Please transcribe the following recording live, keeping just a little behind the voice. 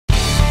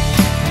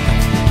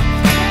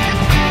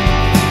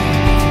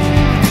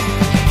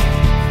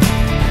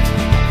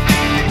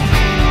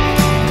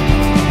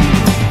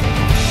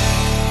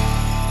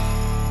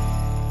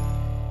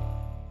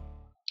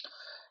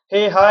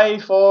Hey, hi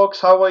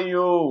folks, how are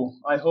you?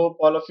 I hope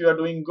all of you are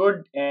doing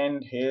good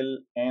and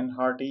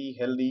hearty,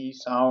 healthy,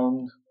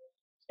 sound,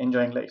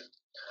 enjoying life.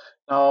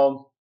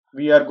 Now,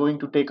 we are going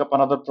to take up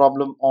another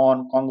problem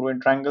on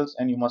congruent triangles,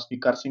 and you must be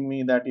cursing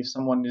me that if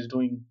someone is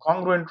doing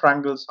congruent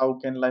triangles, how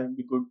can life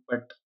be good?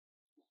 But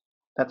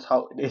that's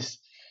how it is,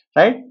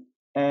 right?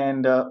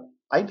 And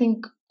I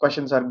think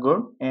questions are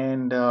good,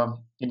 and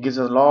it gives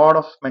us a lot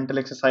of mental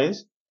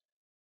exercise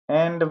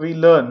and we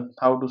learn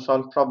how to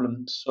solve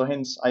problems. So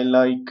hence I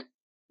like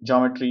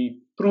geometry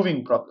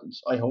proving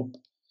problems. I hope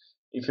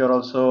if you're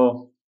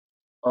also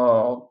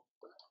uh,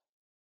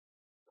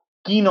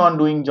 keen on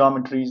doing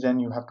geometries, then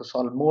you have to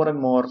solve more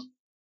and more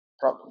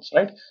problems,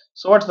 right?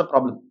 So what's the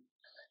problem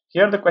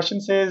here? The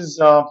question says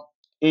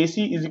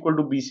AC is equal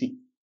to BC.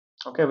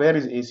 Okay, where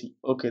is AC?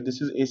 Okay,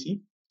 this is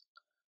AC,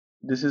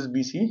 this is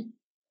BC,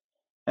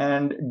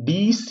 and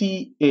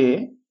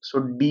DCA,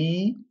 so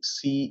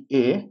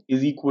DCA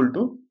is equal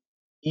to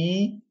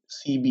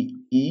ECB.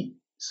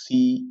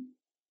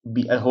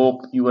 ECB. I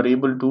hope you are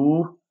able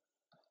to.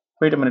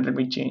 Wait a minute, let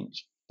me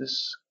change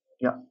this.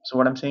 Yeah, so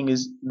what I'm saying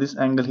is this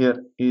angle here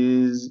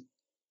is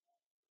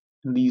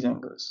these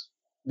angles.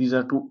 These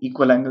are two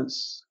equal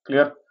angles.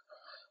 Clear?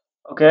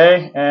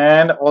 Okay,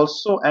 and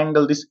also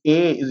angle this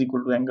A is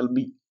equal to angle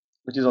B,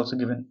 which is also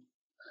given.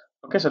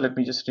 Okay, so let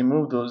me just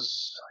remove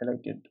those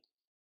highlighted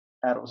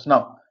arrows.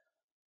 Now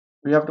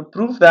we have to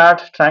prove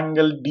that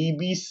triangle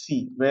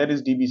DBC. Where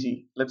is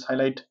DBC? Let's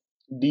highlight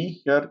D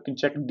here. You can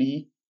check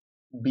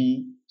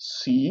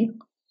DBC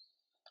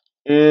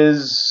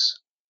is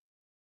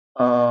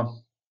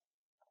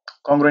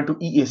congruent to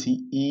EAC.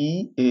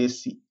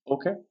 EAC.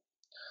 Okay,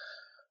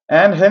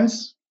 and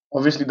hence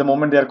obviously the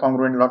moment they are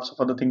congruent, lots of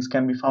other things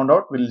can be found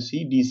out. We'll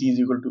see DC is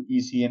equal to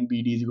EC and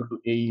BD is equal to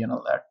AE and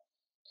all that.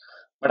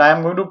 But I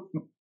am going to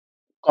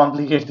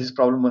complicate this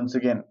problem once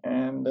again,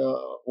 and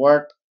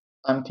what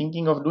I'm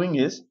thinking of doing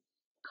is,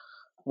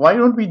 why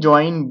don't we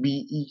join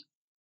BE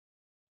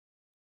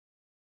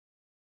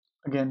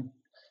again,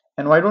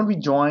 and why don't we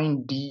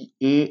join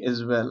DA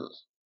as well?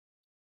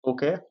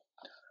 Okay,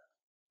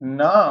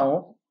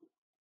 now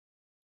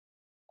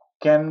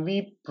can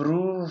we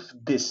prove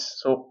this?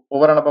 So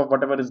over and above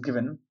whatever is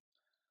given,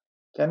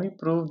 can we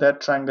prove that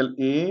triangle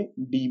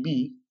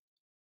ADB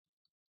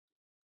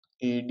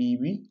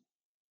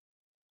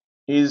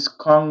is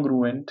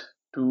congruent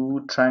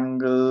to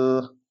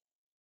triangle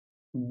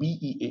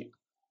BEA?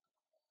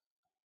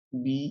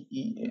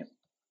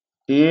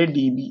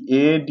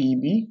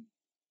 ADB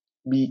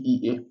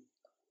BEA.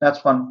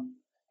 That's one.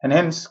 And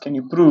hence, can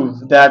you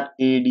prove that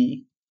AD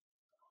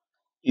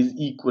is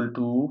equal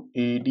to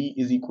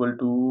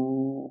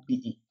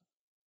BE?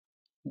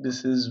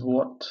 This is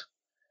what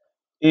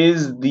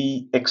is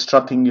the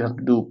extra thing you have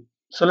to do.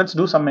 So let's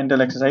do some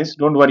mental exercise.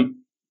 Don't worry.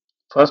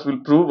 First,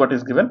 we'll prove what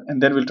is given,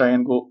 and then we'll try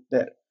and go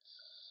there.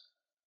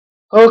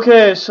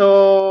 Okay,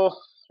 so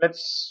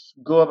let's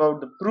go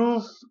about the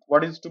proof.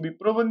 What is to be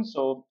proven?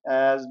 So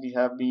as we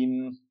have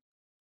been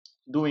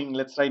doing,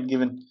 let's write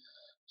given.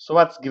 So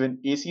what's given?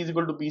 AC is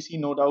equal to BC,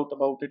 no doubt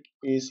about it.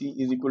 AC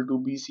is equal to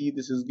BC.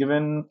 This is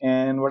given.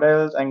 And what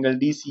else? Angle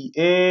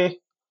DCA.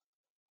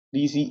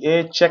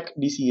 DCA, check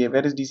DCA.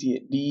 Where is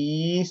DCA?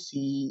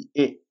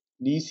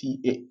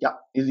 DCA, yeah,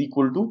 is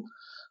equal to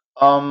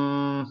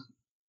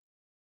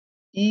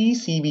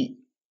ECB.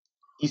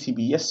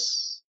 ECB,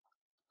 yes,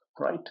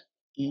 right.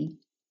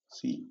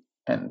 EC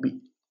and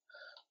B.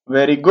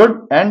 Very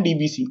good. And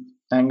DBC.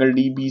 Angle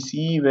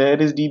DBC. Where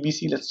is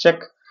DBC? Let's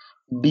check.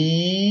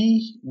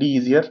 D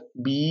is here,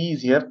 B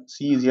is here,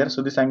 C is here.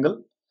 So this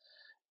angle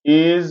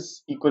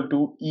is equal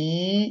to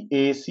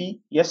EAC.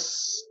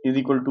 Yes, is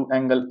equal to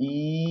angle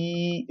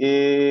EAC,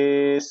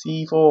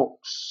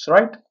 folks.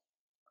 Right?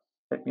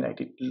 Let me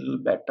write it a little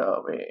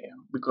better way,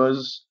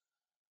 because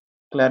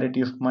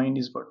clarity of mind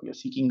is what we are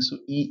seeking. So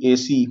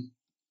EAC,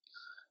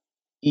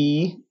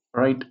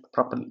 right,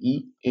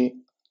 properly,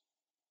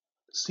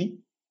 EAC,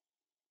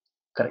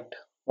 correct.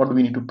 What do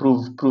we need to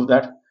prove? Prove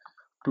that.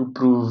 To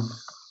prove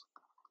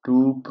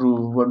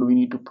what do we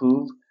need to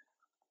prove?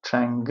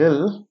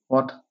 Triangle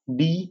what?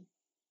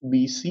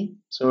 DBC.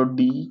 So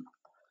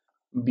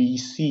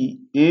DBC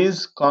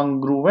is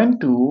congruent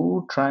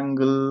to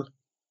triangle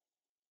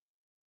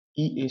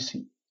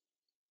EAC.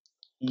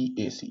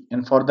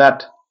 And for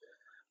that,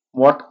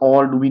 what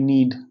all do we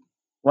need?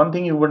 One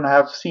thing you wouldn't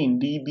have seen,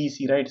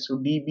 DBC, right? So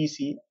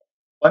DBC,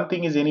 one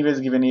thing is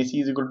anyways given, AC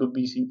is equal to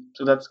BC,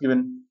 so that's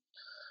given.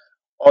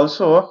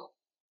 Also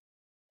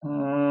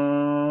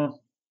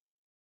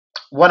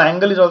one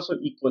angle is also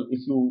equal.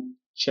 If you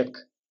check,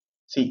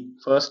 see,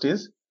 first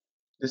is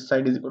this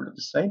side is equal to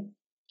this side,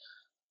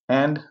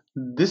 and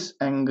this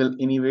angle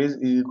anyways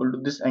is equal to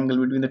this angle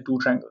between the two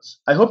triangles.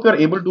 I hope you are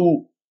able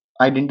to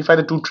identify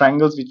the two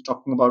triangles which we're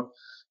talking about.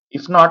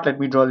 If not, let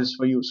me draw this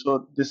for you.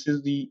 So this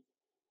is the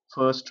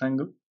first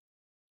triangle,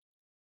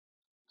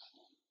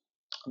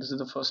 this is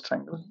the first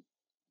triangle,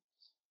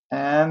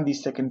 and the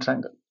second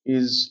triangle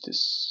is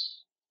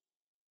this,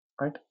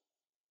 right?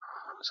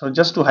 So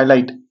just to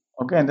highlight,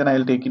 okay, and then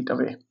I'll take it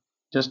away,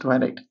 just to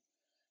highlight.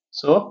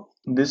 So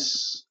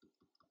this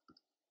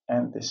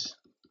and this,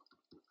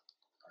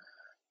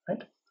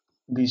 right?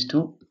 These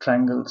two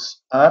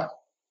triangles are,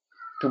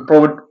 to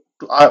prove it,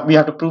 we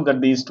have to prove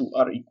that these two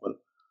are equal,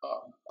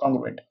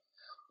 congruent.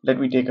 Let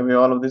me take away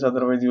all of this,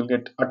 otherwise you will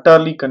get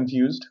utterly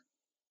confused.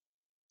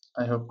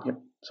 I hope, yep.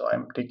 So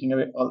I'm taking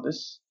away all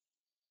this.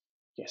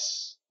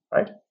 Yes,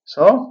 right?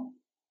 So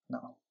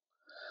now,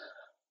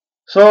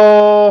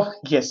 so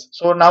yes,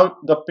 so now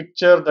the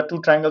picture, the two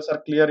triangles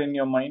are clear in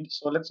your mind.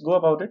 So let's go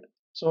about it.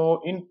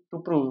 So in to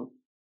prove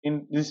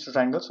in these two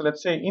triangles, so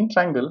let's say in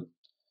triangle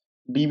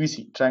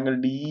DBC, triangle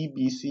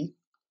DBC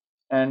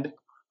and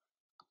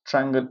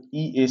triangle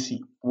EAC,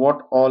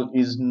 what all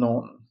is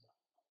known?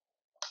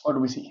 What do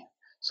we see?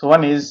 So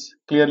one is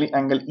clearly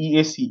angle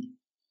EAC,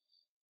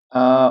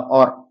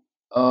 or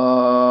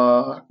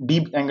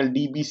angle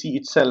DBC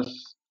itself,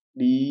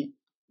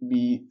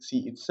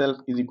 DBC itself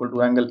is equal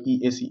to angle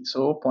EAC.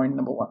 So point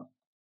number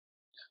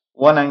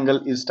one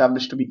angle is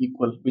established to be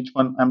equal. Which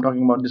one I'm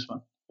talking about? This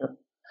one here.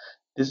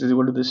 This is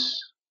equal to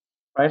this,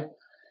 right?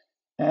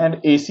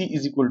 And AC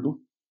is equal to,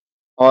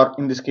 or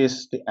in this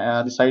case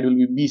the side will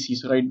be BC,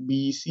 so right,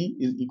 BC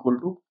is equal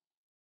to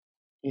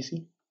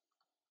AC.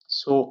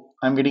 So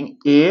I'm getting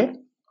A.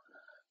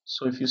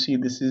 So if you see,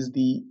 this is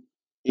the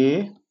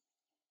A,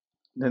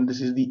 then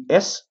this is the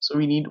S, so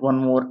we need one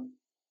more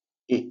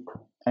A,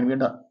 and we're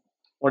done.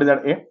 What is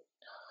that A?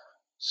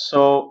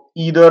 So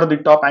either the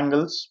top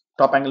angle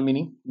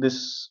meaning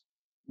this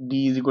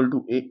D is equal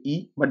to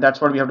AE, but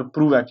that's what we have to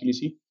prove actually.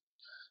 See,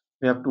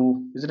 we have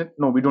to, isn't it?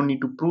 No, we don't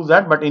need to prove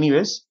that, but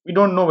anyways, we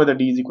don't know whether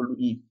D is equal to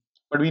E,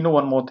 but we know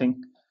one more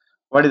thing.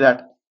 What is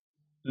that?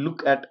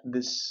 Look at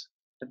this.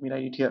 Let me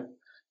write it here.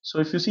 So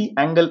if you see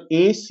angle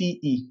ACE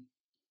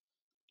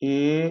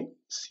is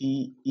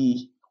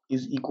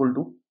equal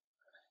to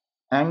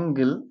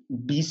angle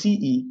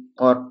DCE,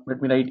 or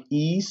let me write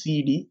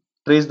ECD,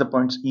 trace the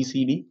points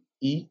ECD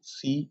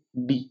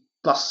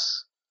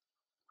plus,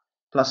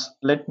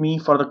 let me,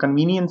 for the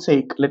convenience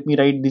sake, let me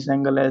write this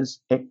angle as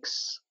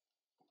X.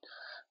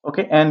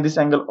 Okay, and this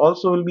angle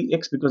also will be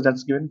X because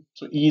that's given.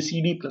 So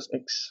ECD plus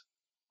X.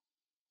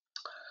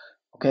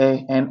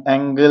 Okay, and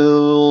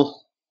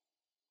angle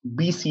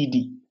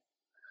BCD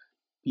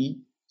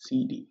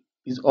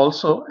is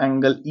also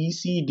angle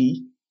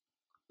ECD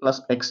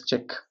plus X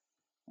check.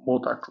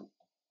 Both are true,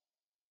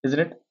 isn't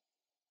it?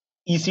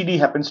 ECD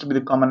happens to be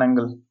the common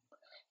angle,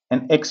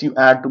 and X you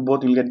add to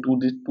both, you'll get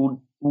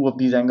two of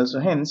these angles. So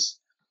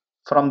hence,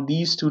 from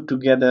these two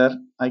together,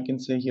 I can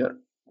say here,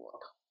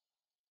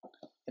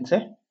 I can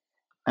say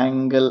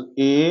angle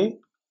A.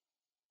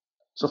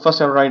 So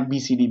first I'll write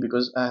BCD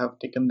because I have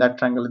taken that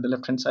triangle in the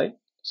left hand side.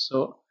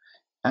 So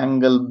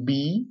angle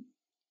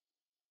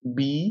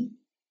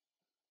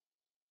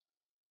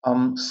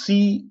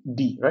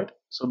CD, right?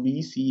 So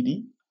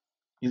BCD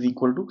is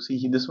equal to,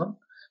 see this one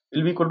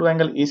will be equal to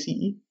angle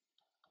ACE,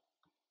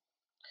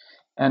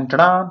 and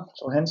tada!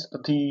 So hence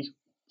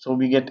so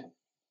we get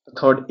the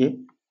third A,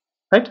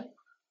 right?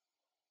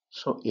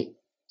 So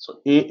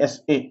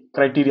ASA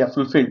criteria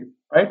fulfilled,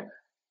 right?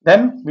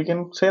 Then we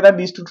can say that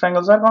these two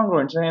triangles are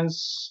congruent. So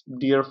hence,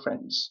 dear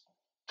friends,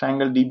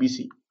 triangle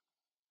DBC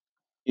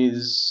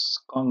is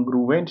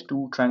congruent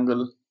to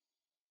triangle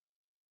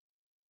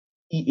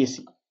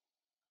EAC,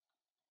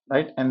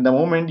 right? And the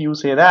moment you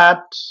say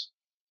that,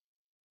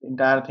 the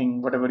entire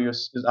thing, whatever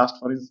is asked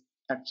for, is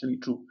actually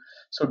true.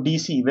 So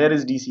DC, where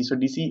is DC? So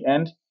DC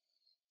and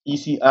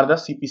EC are the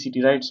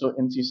CPCT, right? So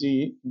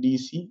NCC,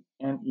 DC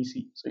and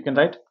EC. So you can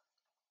write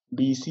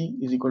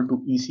DC is equal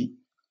to EC.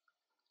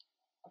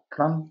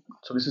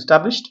 So this is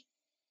established.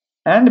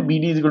 And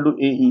BD is equal to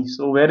AE.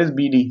 So where is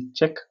BD?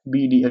 Check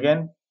BD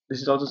again.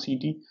 This is also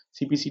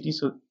CPCT.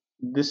 So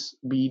this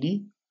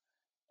BD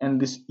and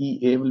this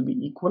EA will be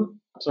equal.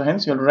 So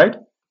hence you have to write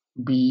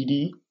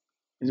BD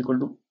is equal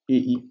to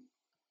AE.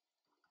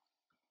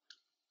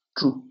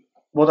 True.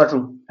 Both are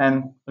true.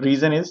 And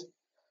reason is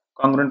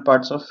corresponding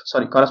parts of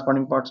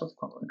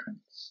congruent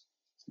triangles.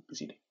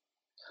 CPCT.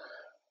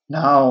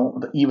 Now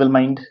the evil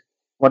mind,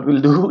 what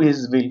we'll do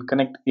is we'll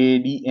connect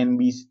AD and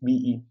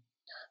BE.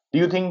 Do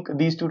you think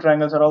these two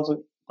triangles are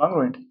also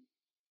congruent?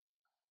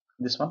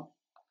 This one,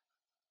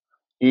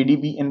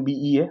 ADB and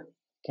BEA,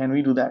 can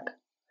we do that?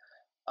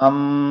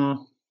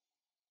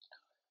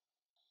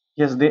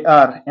 Yes, they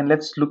are. And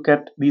let's look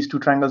at these two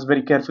triangles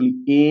very carefully.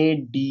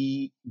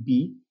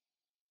 ADB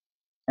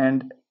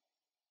and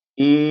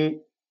AEB,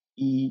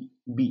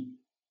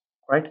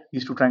 right?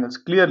 These two triangles.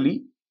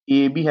 Clearly,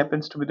 AB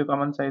happens to be the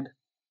common side,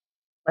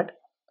 right?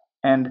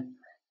 And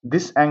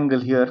this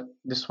angle here,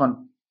 this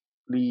one,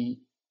 the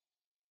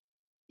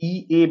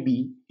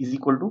EAB is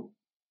equal to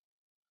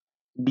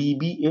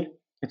DBA.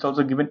 It's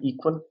also given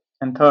equal.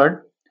 And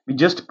third, we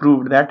just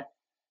proved that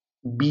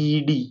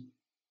BD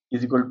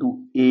is equal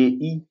to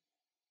AE,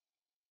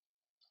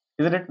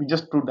 isn't it? We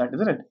just proved that,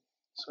 isn't it?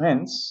 So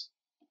hence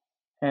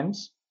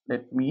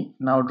let me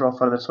now draw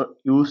further. So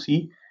you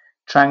see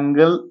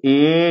triangle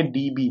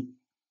ADB,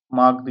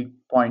 mark the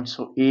point.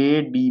 So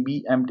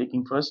ADB I'm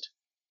taking first.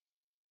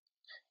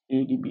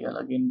 ADB, I'll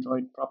again draw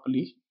it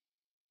properly.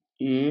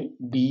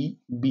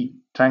 ADB,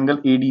 triangle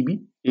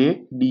ADB,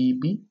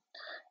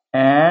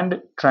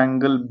 and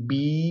triangle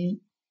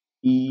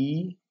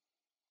BEA.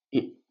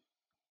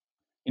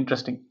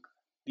 Interesting,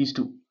 these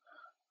two,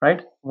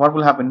 right? What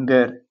will happen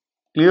there?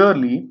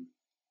 Clearly,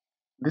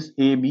 this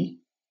AB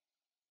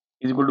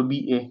is equal to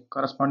BA,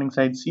 corresponding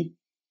side C,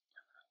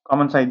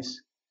 common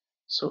sides.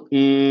 So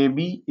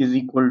AB is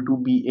equal to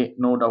BA,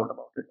 no doubt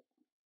about it.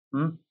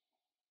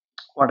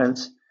 What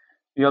else?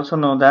 We also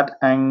know that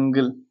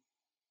angle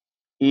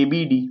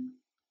ABD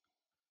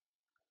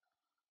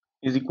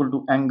is equal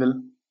to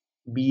angle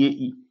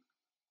BAE.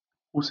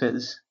 Who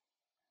says?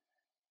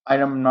 I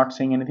am not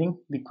saying anything.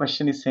 The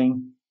question is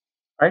saying,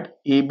 right?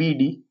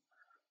 ABD.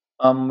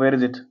 Where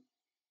is it?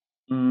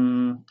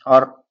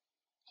 Or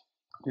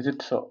is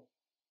it so?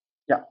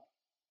 Yeah.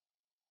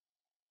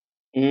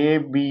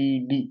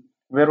 ABD.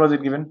 Where was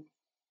it given?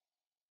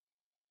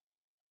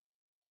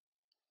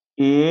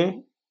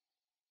 A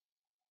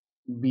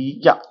B.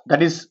 Yeah,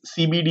 that is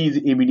CBD is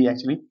ABD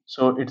actually.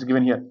 So it's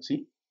given here.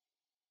 See,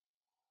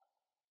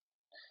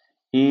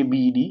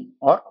 ABD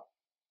or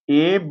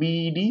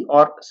ABD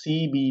or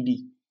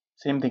CBD.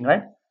 Same thing,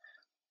 right?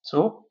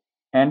 So,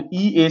 and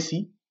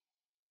EAC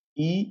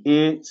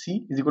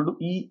is equal to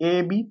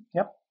EAB.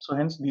 Yep. So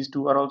hence these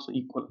two are also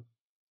equal.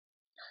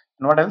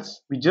 And what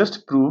else? We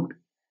just proved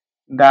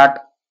that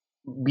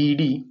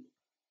BD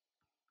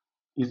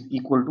is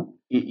equal to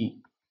AE.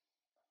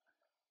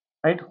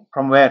 Right?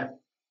 From where?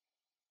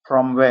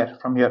 From where?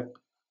 From here.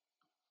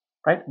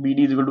 Right?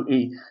 BD is equal to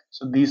AE.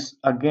 So this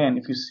again,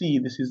 if you see,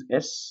 this is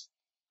S,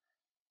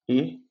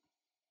 A,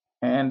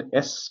 and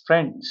S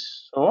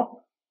friends.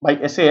 So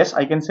by SAS,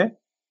 I can say,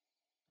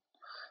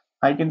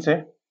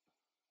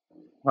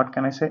 what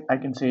can I say? I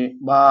can say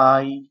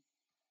by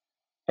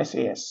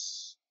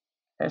SAS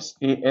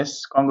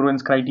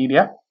congruence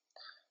criteria.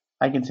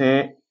 I can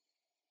say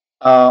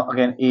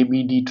again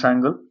ABD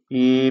triangle.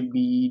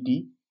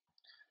 ABD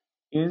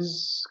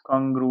is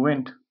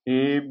congruent.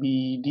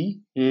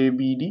 ABD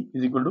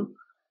is equal to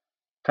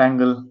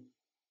triangle,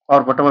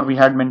 or whatever we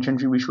had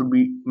mentioned. We should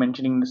be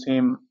mentioning the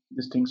same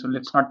this thing. So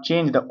let's not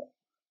change the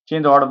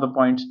order of the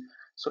points.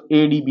 So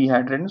ADB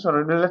had written. So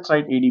let's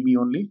write ADB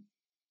only.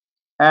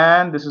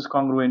 And this is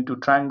congruent to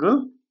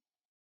triangle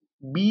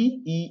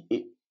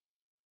BEA.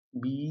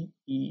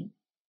 BEA.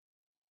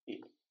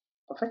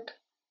 Perfect.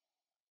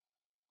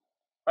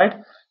 Right?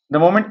 The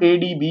moment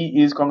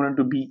ADB is congruent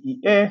to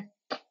BEA,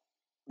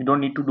 we don't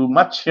need to do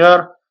much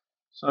here.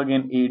 So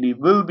again, AD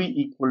will be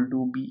equal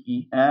to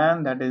BE,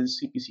 and that is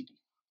CPCT.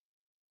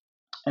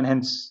 And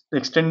hence, the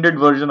extended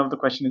version of the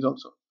question is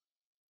also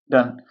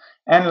done.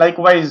 And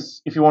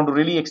likewise, if you want to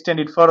really extend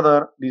it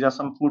further, these are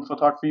some food for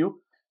thought for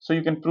you. So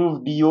you can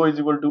prove DO is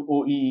equal to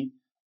OE,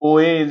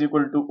 OA is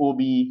equal to OB,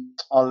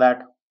 all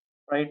that,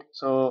 right?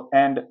 So,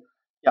 and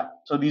yeah,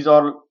 so these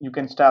all you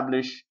can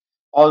establish.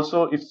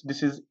 Also, if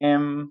this is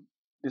M,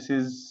 this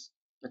is,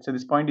 let's say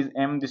this point is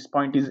M, this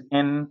point is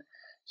N,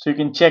 so you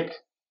can check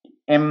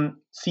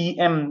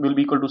CM will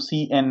be equal to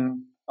CN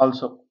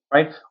also,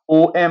 right?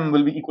 OM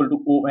will be equal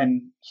to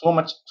ON.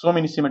 So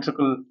many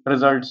symmetrical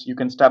results you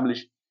can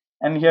establish.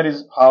 And here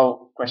is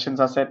how questions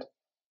are set.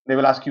 They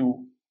will ask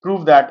you,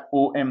 prove that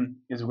OM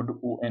is equal to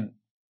ON,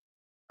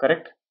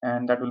 correct?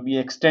 And that will be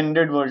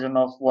extended version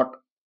of what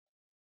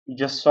we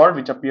just solved,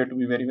 which appear to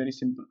be very, very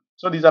simple.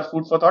 So these are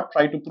food for thought.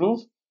 Try to prove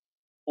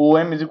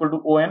OM is equal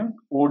to ON,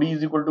 OD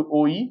is equal to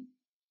OE,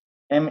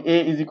 MA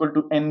is equal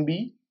to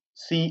NB,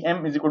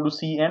 CM is equal to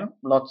CN.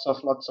 Lots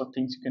of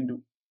things you can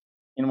do.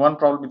 In one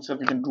problem itself,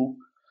 you can do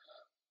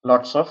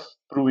lots of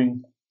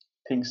proving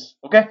things.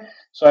 Okay,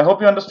 so I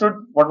hope you understood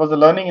what was the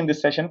learning in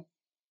this session.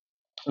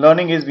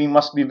 Learning is we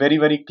must be very,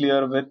 very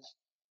clear with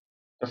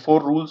the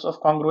 4 rules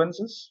of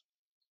congruences.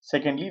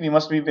 Secondly, we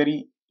must be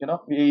very,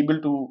 be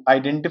able to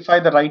identify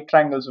the right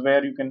triangles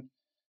where you can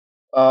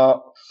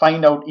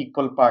find out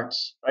equal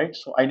parts, right?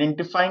 So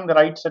identifying the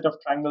right set of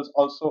triangles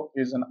also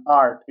is an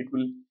art. It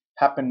will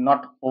happen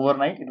not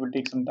overnight. It will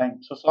take some time.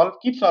 So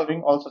keep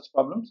solving all such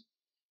problems,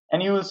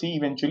 and you will see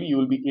eventually you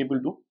will be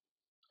able to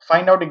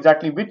find out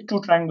exactly which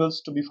 2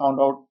 triangles to be found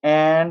out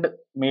and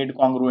made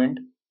congruent,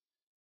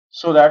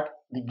 so that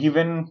the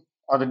given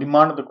or the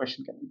demand of the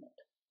question can be met.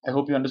 I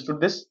hope you understood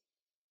this.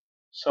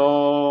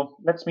 So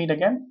let's meet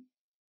again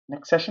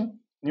next session,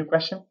 new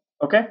question.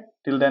 Okay,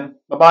 till then,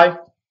 bye bye,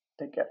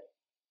 take care.